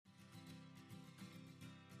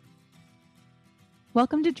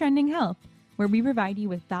Welcome to Trending Health, where we provide you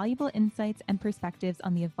with valuable insights and perspectives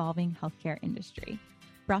on the evolving healthcare industry.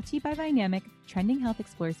 Brought to you by Vynamic, Trending Health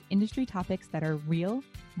explores industry topics that are real,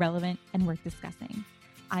 relevant, and worth discussing.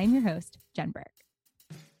 I'm your host, Jen Burke.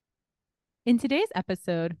 In today's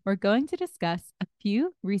episode, we're going to discuss a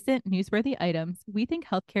few recent newsworthy items we think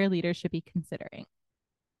healthcare leaders should be considering.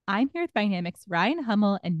 I'm here with Vynamic's Ryan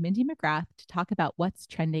Hummel and Mindy McGrath to talk about what's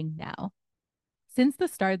trending now. Since the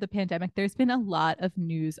start of the pandemic, there's been a lot of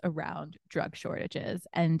news around drug shortages.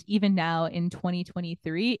 And even now in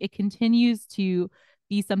 2023, it continues to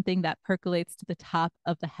be something that percolates to the top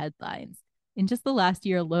of the headlines. In just the last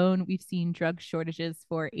year alone, we've seen drug shortages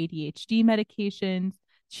for ADHD medications,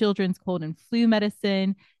 children's cold and flu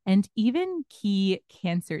medicine, and even key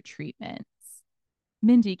cancer treatments.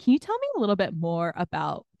 Mindy, can you tell me a little bit more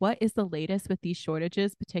about what is the latest with these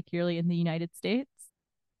shortages, particularly in the United States?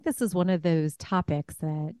 This is one of those topics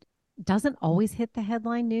that doesn't always hit the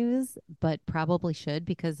headline news, but probably should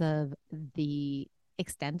because of the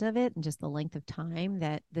extent of it and just the length of time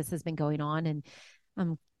that this has been going on.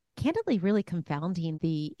 And candidly, really confounding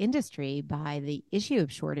the industry by the issue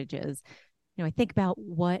of shortages. I think about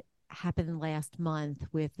what happened last month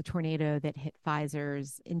with the tornado that hit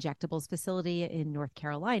Pfizer's injectables facility in North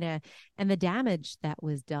Carolina and the damage that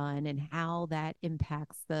was done and how that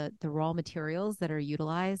impacts the raw materials that are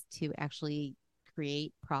utilized to actually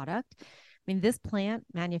create product. I mean, this plant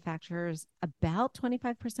manufactures about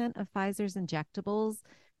 25% of Pfizer's injectables,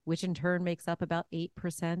 which in turn makes up about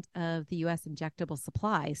 8% of the US injectable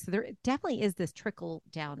supply. So there definitely is this trickle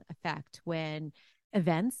down effect when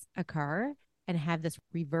events occur and have this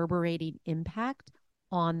reverberating impact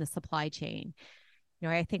on the supply chain.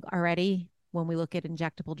 I think already when we look at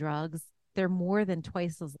injectable drugs, they're more than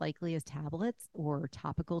twice as likely as tablets or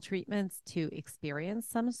topical treatments to experience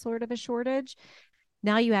some sort of a shortage.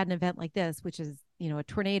 Now you add an event like this, which is, a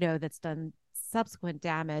tornado that's done subsequent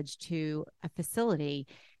damage to a facility,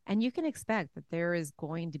 and you can expect that there is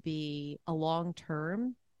going to be a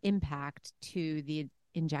long-term impact to the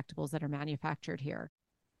injectables that are manufactured here.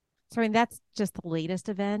 So, I mean, that's just the latest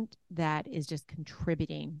event that is just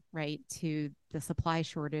contributing, right, to the supply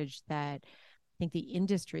shortage that I think the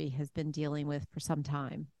industry has been dealing with for some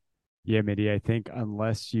time. Yeah, Mindy, I think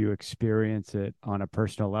unless you experience it on a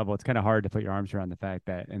personal level, it's kind of hard to put your arms around the fact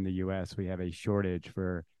that in the US, we have a shortage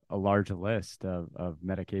for a large list of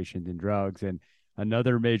medications and drugs. And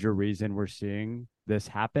another major reason we're seeing this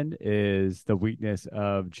happen is the weakness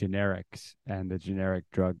of generics and the generic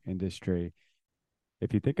drug industry.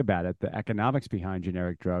 If you think about it, the economics behind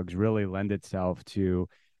generic drugs really lend itself to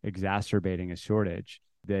exacerbating a shortage.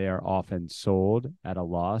 They are often sold at a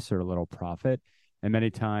loss or a little profit. And many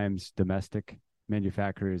times domestic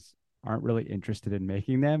manufacturers aren't really interested in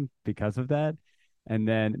making them because of that. And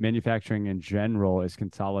then manufacturing in general is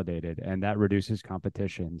consolidated and that reduces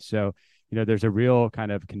competition. So, there's a real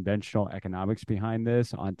kind of conventional economics behind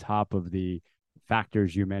this on top of the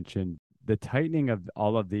factors you mentioned. The tightening of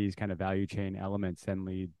all of these kind of value chain elements then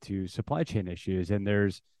lead to supply chain issues. And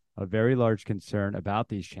there's a very large concern about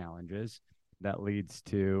these challenges that leads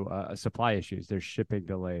to supply issues. There's shipping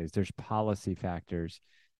delays, there's policy factors,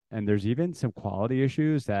 and there's even some quality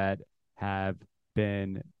issues that have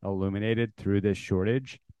been illuminated through this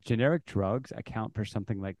shortage. Generic drugs account for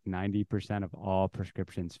something like 90% of all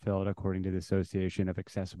prescriptions filled, according to the Association of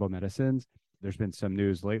Accessible Medicines. There's been some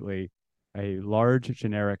news lately. A large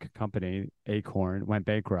generic company, Acorn, went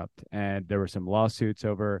bankrupt, and there were some lawsuits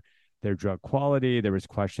over their drug quality. There was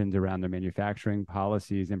questions around their manufacturing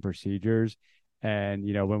policies and procedures. And,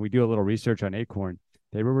 when we do a little research on Acorn,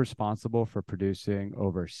 they were responsible for producing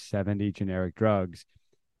over 70 generic drugs.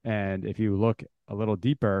 And if you look a little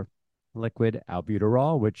deeper, liquid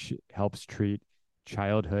albuterol, which helps treat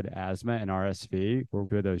childhood asthma and RSV, were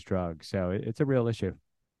two of those drugs. So it's a real issue.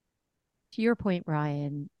 To your point,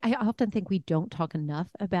 Ryan, I often think we don't talk enough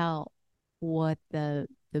about what the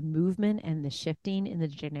movement and the shifting in the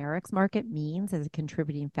generics market means as a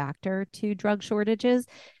contributing factor to drug shortages,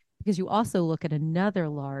 because you also look at another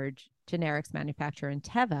large generics manufacturer,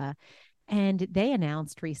 Teva, and they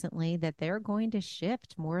announced recently that they're going to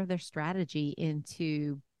shift more of their strategy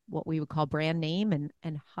into what we would call brand name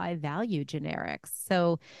and high value generics.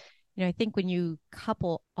 So, I think when you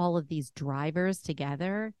couple all of these drivers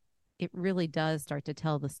together, it really does start to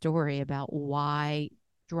tell the story about why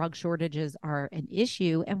drug shortages are an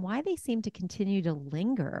issue and why they seem to continue to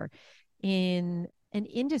linger in an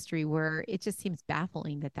industry where it just seems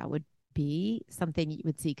baffling that would be something you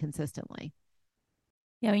would see consistently.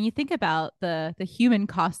 Yeah, when you think about the human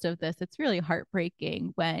cost of this, it's really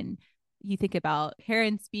heartbreaking when you think about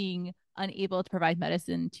parents being unable to provide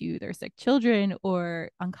medicine to their sick children, or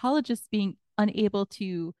oncologists being unable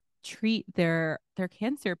to treat their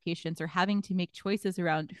cancer patients, or having to make choices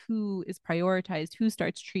around who is prioritized, who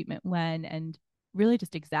starts treatment when, and really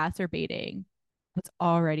just exacerbating what's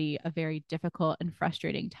already a very difficult and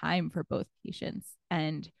frustrating time for both patients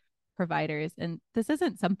and providers. And this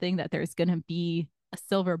isn't something that there's going to be a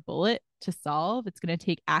silver bullet to solve. It's going to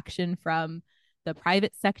take action from the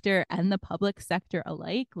private sector and the public sector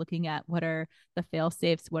alike, looking at what are the fail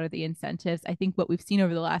safes, what are the incentives. I think what we've seen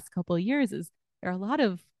over the last couple of years is there are a lot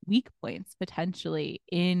of weak points potentially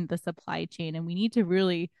in the supply chain. And we need to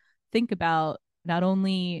really think about not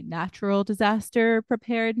only natural disaster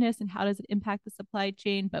preparedness and how does it impact the supply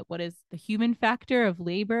chain, but what is the human factor of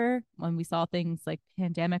labor when we saw things like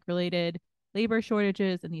pandemic related labor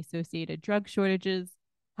shortages and the associated drug shortages.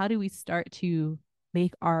 How do we start to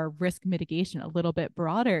make our risk mitigation a little bit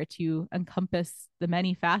broader to encompass the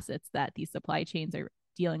many facets that these supply chains are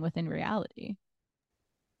dealing with in reality?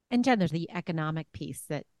 And Jen, there's the economic piece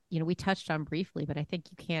that, we touched on briefly, but I think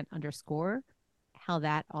you can't underscore how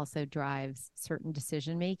that also drives certain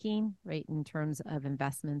decision making, right, in terms of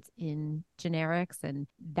investments in generics. And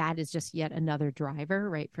that is just yet another driver,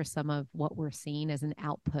 right, for some of what we're seeing as an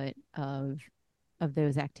output of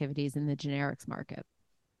those activities in the generics market.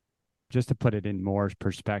 Just to put it in more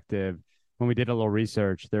perspective, when we did a little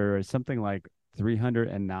research, there is something like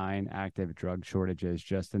 309 active drug shortages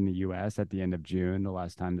just in the US at the end of June, the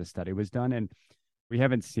last time the study was done. And we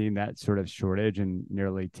haven't seen that sort of shortage in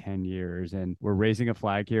nearly 10 years. And we're raising a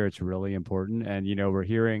flag here. It's really important. And, we're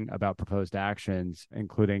hearing about proposed actions,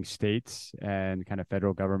 including states and kind of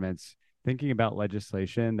federal governments thinking about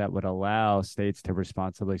legislation that would allow states to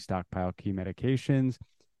responsibly stockpile key medications.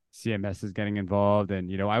 CMS is getting involved. And,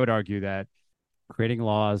 I would argue that creating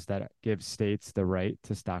laws that give states the right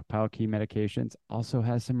to stockpile key medications also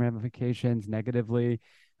has some ramifications negatively.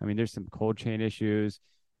 I mean, there's some cold chain issues.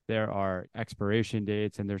 There are expiration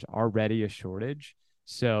dates, and there's already a shortage.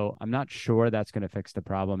 So I'm not sure that's going to fix the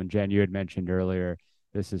problem. And Jen, you had mentioned earlier,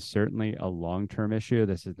 this is certainly a long-term issue.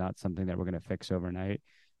 This is not something that we're going to fix overnight.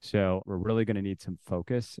 So we're really going to need some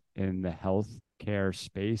focus in the healthcare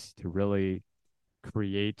space to really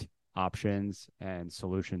create options and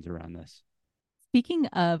solutions around this. Speaking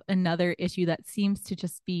of another issue that seems to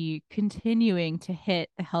just be continuing to hit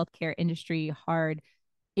the healthcare industry hard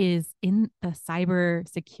is in the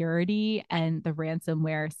cybersecurity and the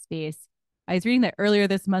ransomware space. I was reading that earlier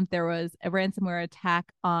this month, there was a ransomware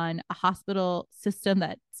attack on a hospital system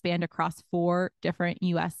that spanned across 4 different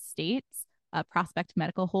US states. Prospect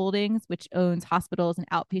Medical Holdings, which owns hospitals and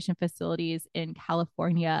outpatient facilities in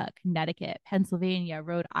California, Connecticut, Pennsylvania,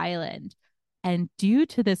 Rhode Island. And due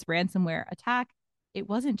to this ransomware attack, it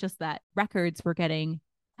wasn't just that records were getting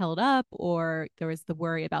held up or there was the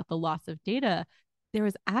worry about the loss of data. There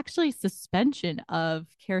was actually suspension of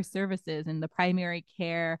care services in the primary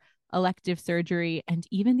care, elective surgery, and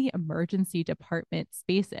even the emergency department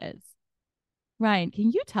spaces. Ryan,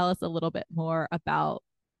 can you tell us a little bit more about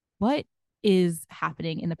what is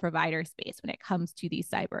happening in the provider space when it comes to these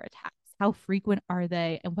cyber attacks? How frequent are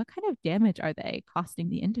they, and what kind of damage are they costing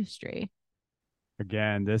the industry?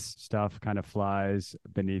 Again, this stuff kind of flies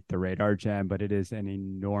beneath the radar, Jen, but it is an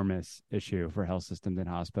enormous issue for health systems and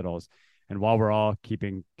hospitals. And while we're all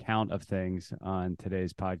keeping count of things on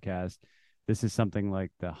today's podcast, this is something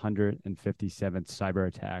like the 157th cyber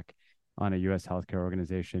attack on a U.S. healthcare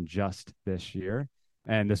organization just this year.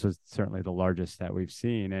 And this was certainly the largest that we've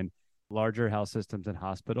seen. And larger health systems and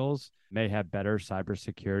hospitals may have better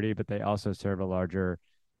cybersecurity, but they also serve a larger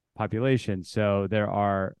population. So there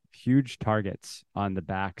are huge targets on the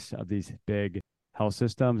backs of these big health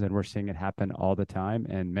systems, and we're seeing it happen all the time.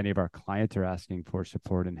 And many of our clients are asking for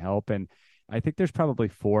support and help. And I think there's probably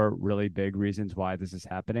 4 really big reasons why this is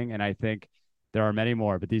happening. And I think there are many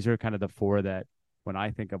more, but these are kind of the 4 that when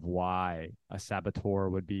I think of why a saboteur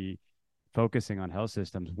would be focusing on health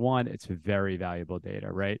systems, one, it's very valuable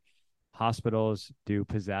data, right? Hospitals do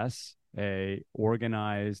possess a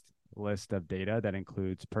organized list of data that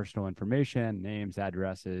includes personal information, names,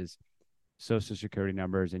 addresses, social security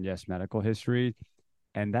numbers, and yes, medical history.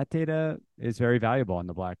 And that data is very valuable on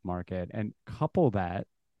the black market. And couple that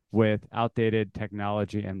with outdated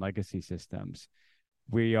technology and legacy systems.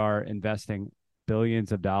 We are investing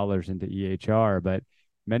billions of dollars into EHR, but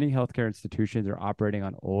many healthcare institutions are operating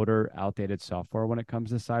on older, outdated software when it comes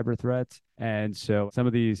to cyber threats. And so some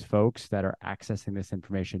of these folks that are accessing this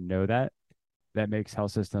information know that. That makes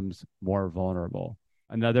health systems more vulnerable.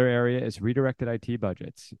 Another area is redirected IT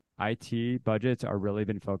budgets. IT budgets are really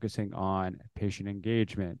been focusing on patient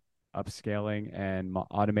engagement, upscaling and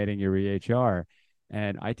automating your EHR.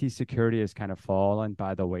 And IT security has kind of fallen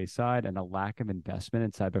by the wayside, and a lack of investment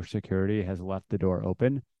in cybersecurity has left the door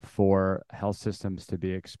open for health systems to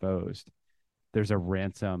be exposed. There's a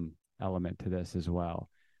ransom element to this as well.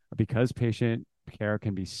 Because patient care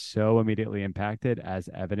can be so immediately impacted, as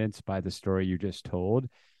evidenced by the story you just told,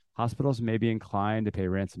 hospitals may be inclined to pay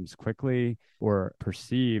ransoms quickly or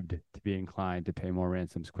perceived to be inclined to pay more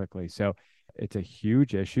ransoms quickly. So it's a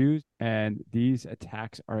huge issue. And these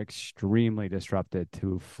attacks are extremely disruptive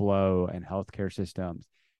to flow and healthcare systems.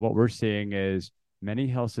 What we're seeing is many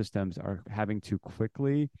health systems are having to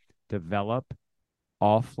quickly develop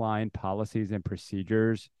offline policies and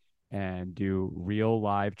procedures and do real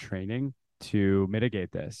live training to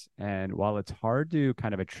mitigate this. And while it's hard to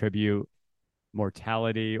kind of attribute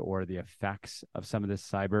mortality or the effects of some of this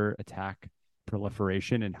cyber attack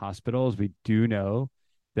proliferation in hospitals, we do know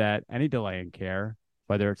that any delay in care,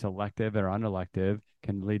 whether it's elective or unelective,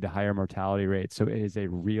 can lead to higher mortality rates. So it is a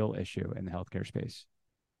real issue in the healthcare space.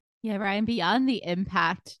 Yeah, Ryan, beyond the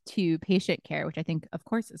impact to patient care, which I think, of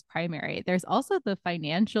course, is primary, there's also the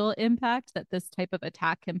financial impact that this type of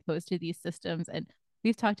attack can pose to these systems. And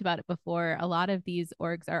we've talked about it before. A lot of these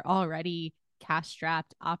orgs are already cash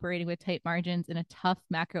strapped, operating with tight margins in a tough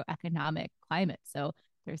macroeconomic climate. So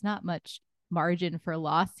there's not much margin for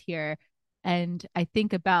loss here. And I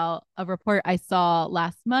think about a report I saw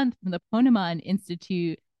last month from the Ponemon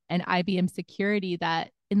Institute and IBM Security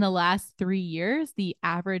that in the last 3 years, the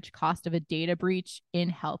average cost of a data breach in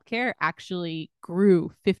healthcare actually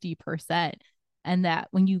grew 50%. And that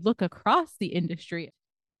when you look across the industry,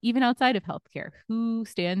 even outside of healthcare, who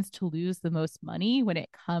stands to lose the most money when it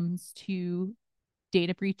comes to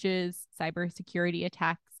data breaches, cybersecurity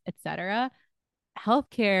attacks, et cetera?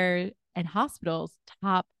 Healthcare and hospitals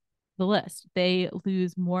top the list. They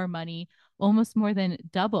lose more money, almost more than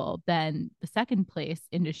double than the second place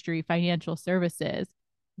industry, financial services,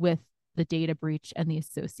 with the data breach and the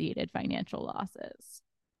associated financial losses.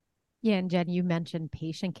 Yeah, and Jen, you mentioned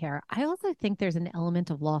patient care. I also think there's an element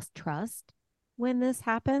of lost trust when this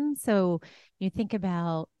happens. So you think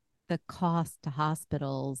about the cost to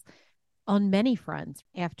hospitals on many fronts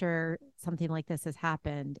after something like this has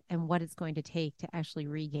happened and what it's going to take to actually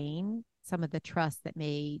regain some of the trust that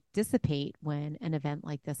may dissipate when an event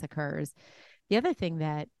like this occurs. The other thing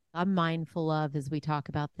that I'm mindful of as we talk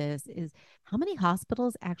about this is how many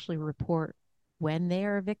hospitals actually report when they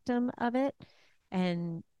are a victim of it.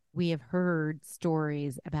 And we have heard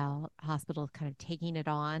stories about hospitals kind of taking it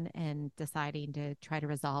on and deciding to try to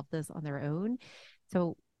resolve this on their own.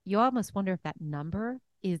 So you almost wonder if that number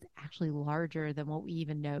is actually larger than what we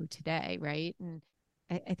even know today, right? And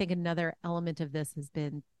I think another element of this has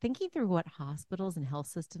been thinking through what hospitals and health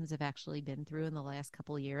systems have actually been through in the last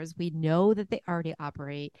couple of years. We know that they already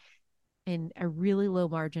operate in a really low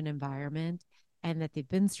margin environment and that they've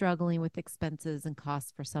been struggling with expenses and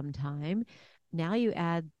costs for some time. Now you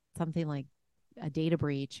add something like a data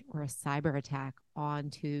breach or a cyber attack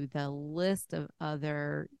onto the list of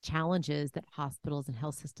other challenges that hospitals and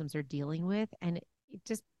health systems are dealing with. And it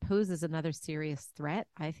just poses another serious threat,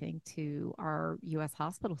 I think, to our U.S.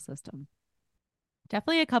 hospital system.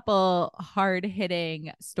 Definitely a couple hard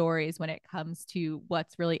hitting stories when it comes to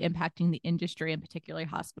what's really impacting the industry and particularly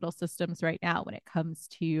hospital systems right now when it comes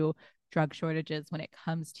to drug shortages, when it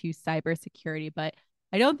comes to cybersecurity. But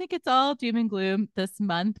I don't think it's all doom and gloom this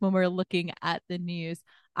month when we're looking at the news.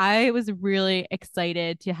 I was really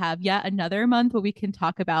excited to have yet another month where we can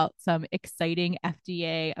talk about some exciting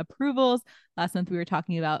FDA approvals. Last month, we were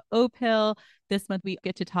talking about Opill. This month, we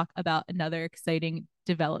get to talk about another exciting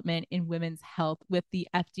development in women's health with the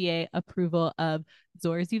FDA approval of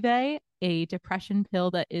Zurzuvae, a depression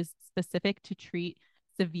pill that is specific to treat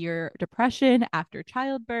severe depression after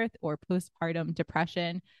childbirth or postpartum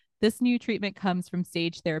depression. This new treatment comes from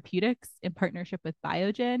Sage Therapeutics in partnership with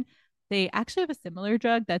Biogen. They actually have a similar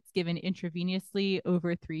drug that's given intravenously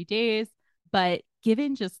over 3 days, but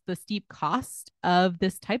given just the steep cost of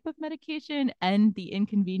this type of medication and the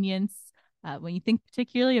inconvenience, when you think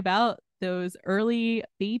particularly about those early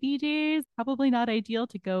baby days, probably not ideal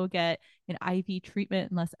to go get an IV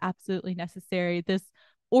treatment unless absolutely necessary. This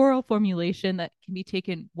oral formulation that can be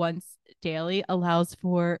taken once daily allows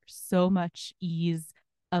for so much ease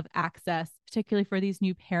of access, particularly for these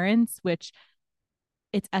new parents, which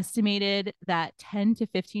it's estimated that 10 to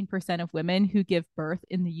 15% of women who give birth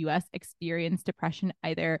in the US experience depression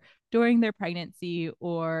either during their pregnancy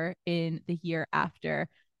or in the year after.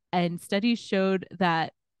 And studies showed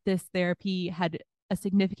that this therapy had a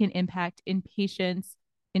significant impact in patients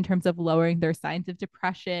in terms of lowering their signs of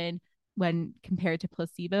depression when compared to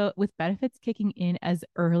placebo, with benefits kicking in as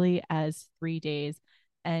early as 3 days.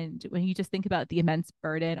 And when you just think about the immense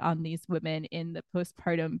burden on these women in the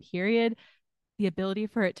postpartum period, the ability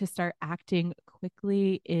for it to start acting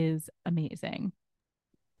quickly is amazing.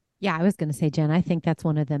 Yeah, I was going to say, Jen, I think that's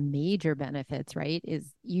one of the major benefits, right?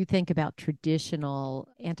 Is you think about traditional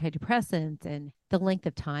antidepressants and the length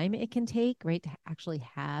of time it can take, right, to actually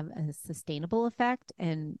have a sustainable effect.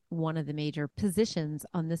 And one of the major positions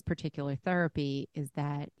on this particular therapy is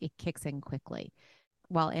that it kicks in quickly.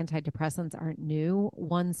 While antidepressants aren't new,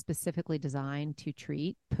 one specifically designed to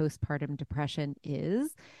treat postpartum depression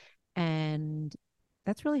is. And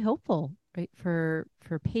that's really hopeful, right, for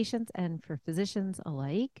patients and for physicians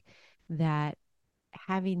alike, that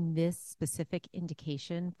having this specific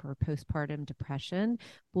indication for postpartum depression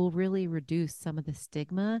will really reduce some of the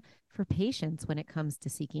stigma for patients when it comes to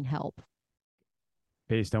seeking help.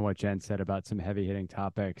 Based on what Jen said about some heavy hitting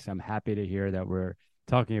topics, I'm happy to hear that we're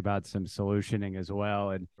talking about some solutioning as well.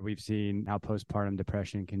 And we've seen how postpartum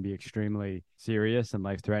depression can be extremely serious and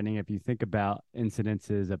life-threatening. If you think about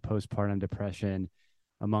incidences of postpartum depression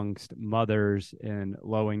amongst mothers in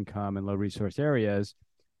low-income and low-resource areas,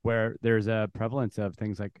 where there's a prevalence of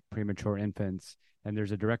things like premature infants, and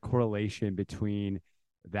there's a direct correlation between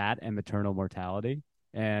that and maternal mortality.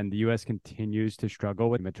 And the U.S. continues to struggle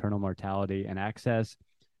with maternal mortality and access.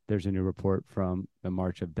 There's a new report from the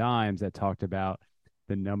March of Dimes that talked about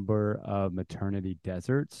the number of maternity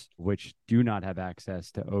deserts, which do not have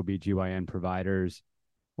access to OBGYN providers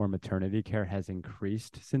or maternity care, has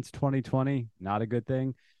increased since 2020. Not a good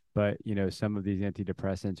thing. But, you know, some of these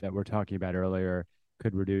antidepressants that we're talking about earlier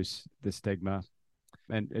could reduce the stigma.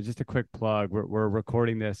 And just a quick plug, we're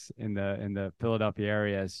recording this in the Philadelphia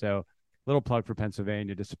area. So little plug for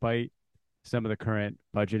Pennsylvania. Despite some of the current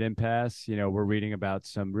budget impasse, you know, we're reading about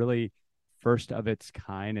some really first of its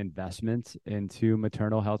kind investments into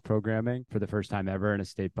maternal health programming for the first time ever in a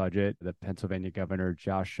state budget. The Pennsylvania governor,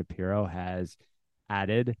 Josh Shapiro, has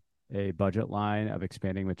added a budget line of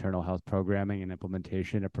expanding maternal health programming and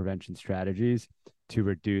implementation of prevention strategies to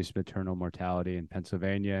reduce maternal mortality in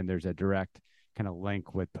Pennsylvania. And there's a direct kind of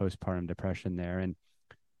link with postpartum depression there. And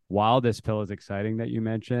while this pill is exciting that you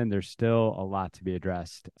mentioned, there's still a lot to be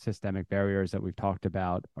addressed. Systemic barriers that we've talked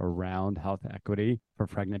about around health equity for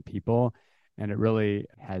pregnant people. And it really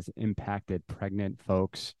has impacted pregnant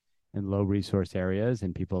folks in low resource areas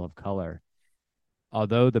and people of color.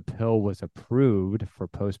 Although the pill was approved for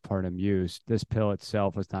postpartum use, this pill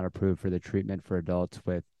itself was not approved for the treatment for adults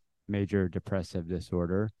with major depressive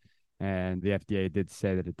disorder. And the FDA did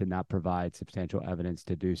say that it did not provide substantial evidence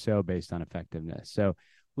to do so based on effectiveness. So a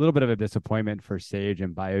little bit of a disappointment for Sage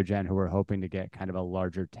and Biogen, who were hoping to get kind of a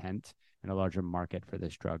larger tent and a larger market for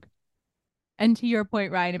this drug. And to your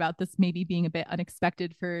point, Ryan, about this maybe being a bit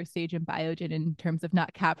unexpected for Sage and Biogen in terms of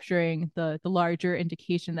not capturing the larger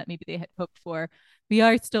indication that maybe they had hoped for, we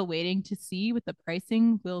are still waiting to see what the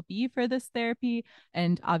pricing will be for this therapy.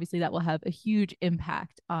 And obviously that will have a huge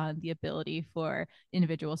impact on the ability for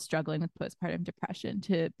individuals struggling with postpartum depression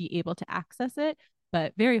to be able to access it.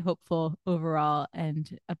 But very hopeful overall, and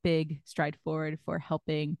a big stride forward for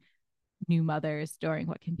helping new mothers during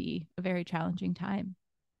what can be a very challenging time.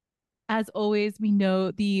 As always, we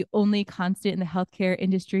know the only constant in the healthcare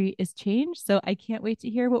industry is change, so I can't wait to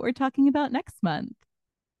hear what we're talking about next month.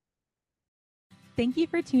 Thank you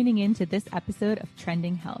for tuning in to this episode of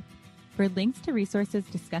Trending Health. For links to resources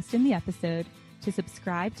discussed in the episode, to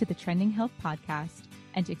subscribe to the Trending Health podcast,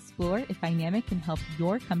 and to explore if Vynamic can help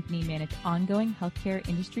your company manage ongoing healthcare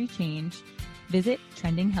industry change, visit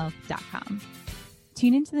trendinghealth.com.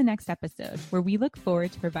 Tune into the next episode, where we look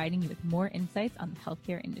forward to providing you with more insights on the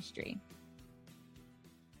healthcare industry.